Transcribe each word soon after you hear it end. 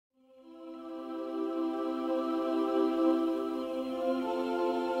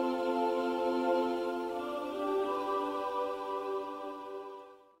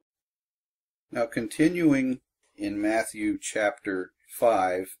Now, continuing in Matthew chapter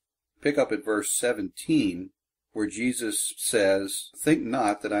 5, pick up at verse 17, where Jesus says, "Think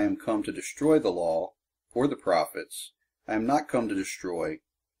not that I am come to destroy the law or the prophets. I am not come to destroy,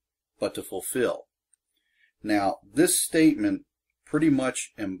 but to fulfill." Now, this statement pretty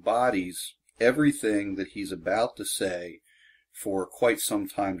much embodies everything that he's about to say for quite some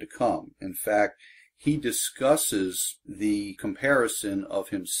time to come. In fact, he discusses the comparison of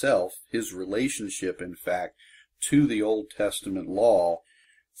himself, his relationship, in fact, to the Old Testament law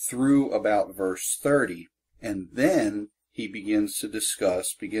through about verse 30. And then he begins to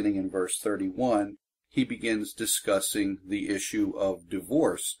discuss, beginning in verse 31, he begins discussing the issue of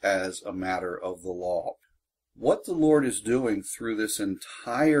divorce as a matter of the law. What the Lord is doing through this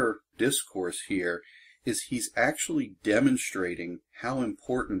entire discourse here is he's actually demonstrating how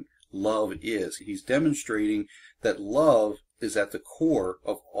important love is. He's demonstrating that love is at the core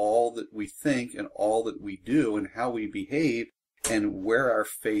of all that we think and all that we do and how we behave and where our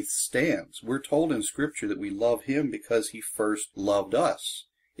faith stands. We're told in Scripture that we love him because he first loved us.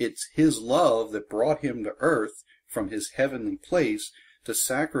 It's his love that brought him to earth from his heavenly place to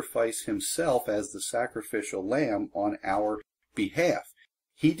sacrifice himself as the sacrificial lamb on our behalf.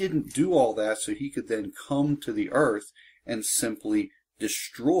 He didn't do all that so he could then come to the earth and simply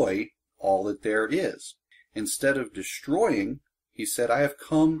destroy all that there is. Instead of destroying, he said, "I have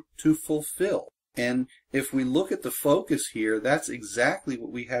come to fulfill." And if we look at the focus here, that's exactly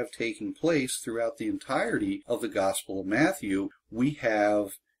what we have taking place throughout the entirety of the Gospel of Matthew. We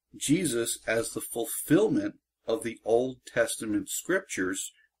have Jesus as the fulfillment of the Old Testament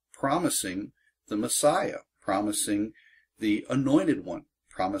scriptures, promising the Messiah, promising the Anointed One,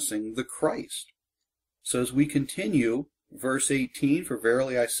 promising the Christ. So as we continue, verse 18, "For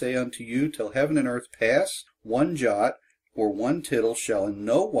verily I say unto you, till heaven and earth pass, one jot or one tittle shall in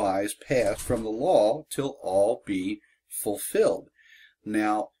no wise pass from the law till all be fulfilled."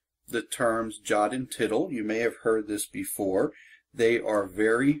 Now, the terms jot and tittle, you may have heard this before, they are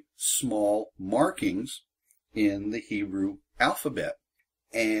very small markings in the Hebrew alphabet.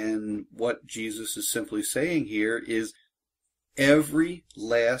 And what Jesus is simply saying here is every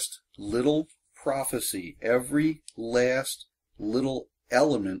last little prophecy, every last little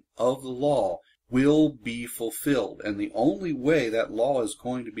element of the law will be fulfilled. And the only way that law is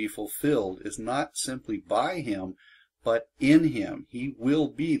going to be fulfilled is not simply by him, but in him. He will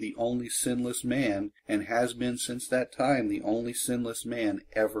be the only sinless man, and has been since that time the only sinless man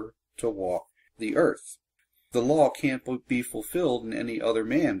ever to walk the earth. The law can't be fulfilled in any other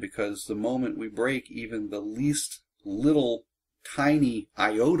man, because the moment we break even the least little tiny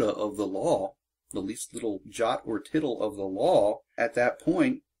iota of the law, the least little jot or tittle of the law, at that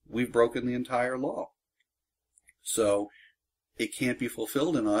point we've broken the entire law. So it can't be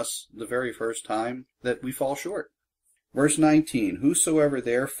fulfilled in us the very first time that we fall short. Verse 19, "Whosoever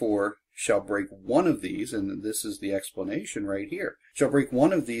therefore shall break one of these," and this is the explanation right here, "shall break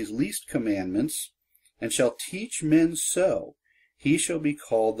one of these least commandments, and shall teach men so, he shall be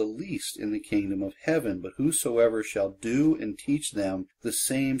called the least in the kingdom of heaven. But whosoever shall do and teach them, the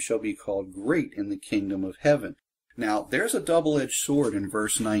same shall be called great in the kingdom of heaven." Now, there's a double-edged sword in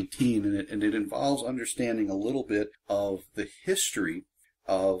verse 19, and it involves understanding a little bit of the history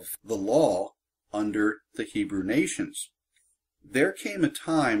of the law under the Hebrew nations. There came a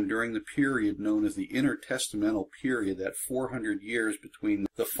time during the period known as the intertestamental period, that 400 years between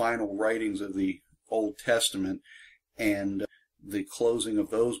the final writings of the Old Testament and the closing of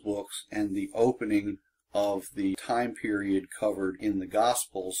those books and the opening of the time period covered in the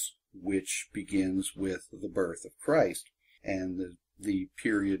Gospels, which begins with the birth of Christ and the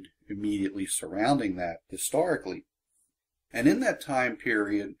period immediately surrounding that historically. And in that time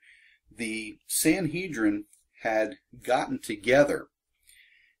period, the Sanhedrin had gotten together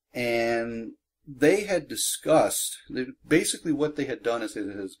and they had discussed, basically what they had done is they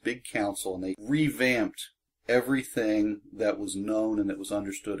had this big council and they revamped everything that was known and that was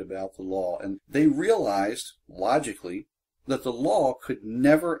understood about the law. And they realized, logically, that the law could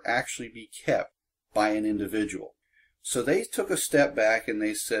never actually be kept by an individual. So they took a step back and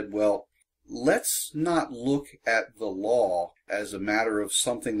they said, well, let's not look at the law as a matter of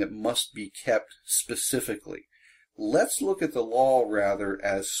something that must be kept specifically. Let's look at the law rather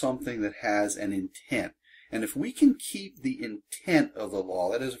as something that has an intent. And if we can keep the intent of the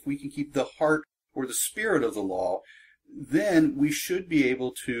law, that is, if we can keep the heart or the spirit of the law, then we should be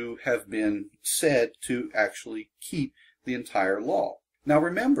able to have been said to actually keep the entire law. Now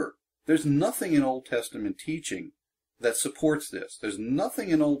remember, there's nothing in Old Testament teaching that supports this. There's nothing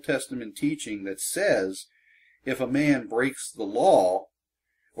in Old Testament teaching that says if a man breaks the law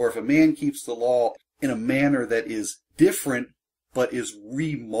or if a man keeps the law in a manner that is different but is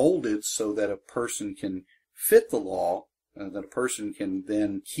remolded so that a person can fit the law, that a person can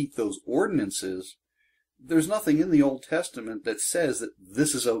then keep those ordinances, there's nothing in the Old Testament that says that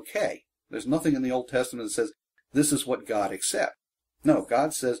this is okay. There's nothing in the Old Testament that says this is what God accepts. No,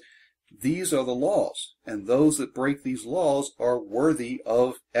 God says these are the laws, and those that break these laws are worthy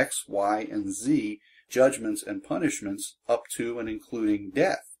of X, Y, and Z judgments and punishments up to and including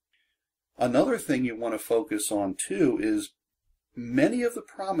death. Another thing you want to focus on too is many of the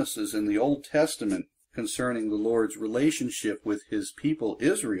promises in the Old Testament concerning the Lord's relationship with his people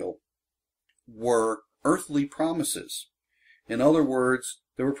Israel were earthly promises. In other words,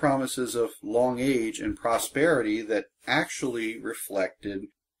 there were promises of long age and prosperity that actually reflected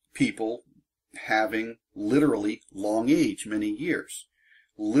people having literally long age, many years.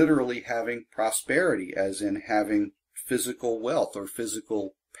 Literally having prosperity, as in having physical wealth or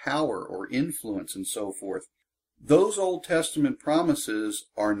physical power or influence and so forth. Those Old Testament promises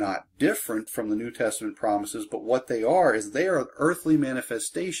are not different from the New Testament promises, but what they are is they are earthly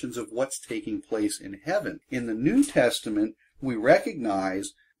manifestations of what's taking place in heaven. In the New Testament, we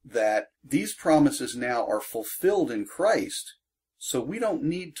recognize that these promises now are fulfilled in Christ, so we don't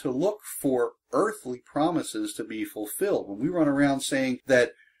need to look for earthly promises to be fulfilled. When we run around saying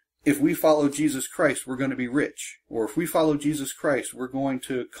that if we follow Jesus Christ, we're going to be rich, or if we follow Jesus Christ, we're going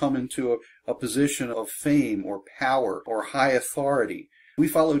to come into a position of fame or power or high authority. We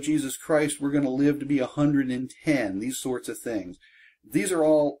follow Jesus Christ, we're going to live to be 110, these sorts of things. These are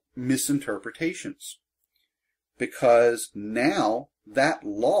all misinterpretations, because now that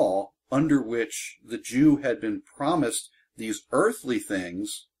law under which the Jew had been promised these earthly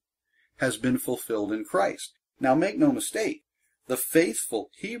things has been fulfilled in Christ. Now make no mistake, the faithful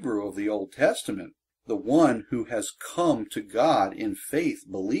Hebrew of the Old Testament, the one who has come to God in faith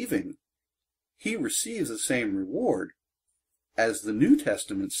believing, he receives the same reward as the New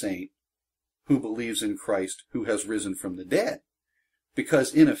Testament saint who believes in Christ who has risen from the dead.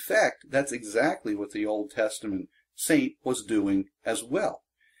 Because in effect, that's exactly what the Old Testament saint was doing as well.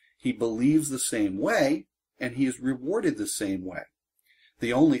 He believes the same way, and he is rewarded the same way.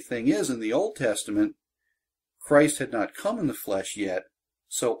 The only thing is, in the Old Testament, Christ had not come in the flesh yet,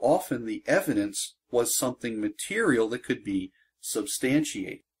 so often the evidence was something material that could be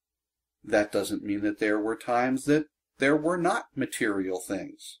substantiated. That doesn't mean that there were times that there were not material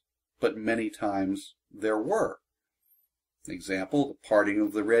things, but many times there were. Example, the parting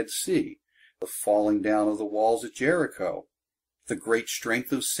of the Red Sea, the falling down of the walls at Jericho, the great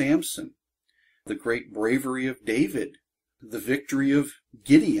strength of Samson, the great bravery of David, the victory of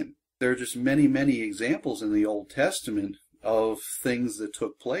Gideon. There are just many, many examples in the Old Testament of things that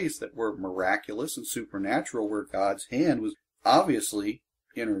took place that were miraculous and supernatural, where God's hand was obviously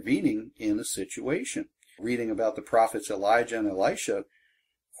intervening in a situation. Reading about the prophets Elijah and Elisha,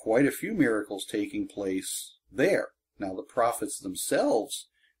 quite a few miracles taking place there. Now, the prophets themselves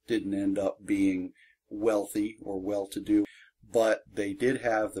didn't end up being wealthy or well-to-do, but they did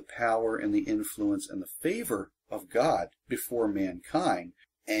have the power and the influence and the favor of God before mankind.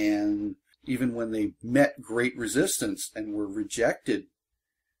 And even when they met great resistance and were rejected,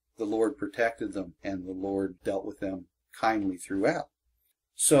 the Lord protected them, and the Lord dealt with them kindly throughout.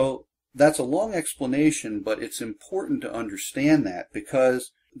 So that's a long explanation, but it's important to understand that,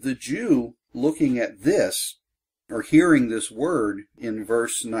 because the Jew looking at this, or hearing this word in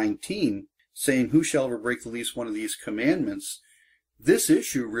verse 19, saying, "Who shall ever break the least one of these commandments?" This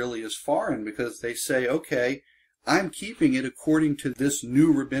issue really is foreign, because they say, okay, I'm keeping it according to this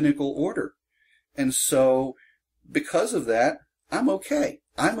new rabbinical order. And so, because of that, I'm okay.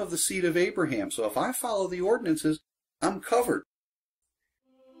 I'm of the seed of Abraham. So if I follow the ordinances, I'm covered.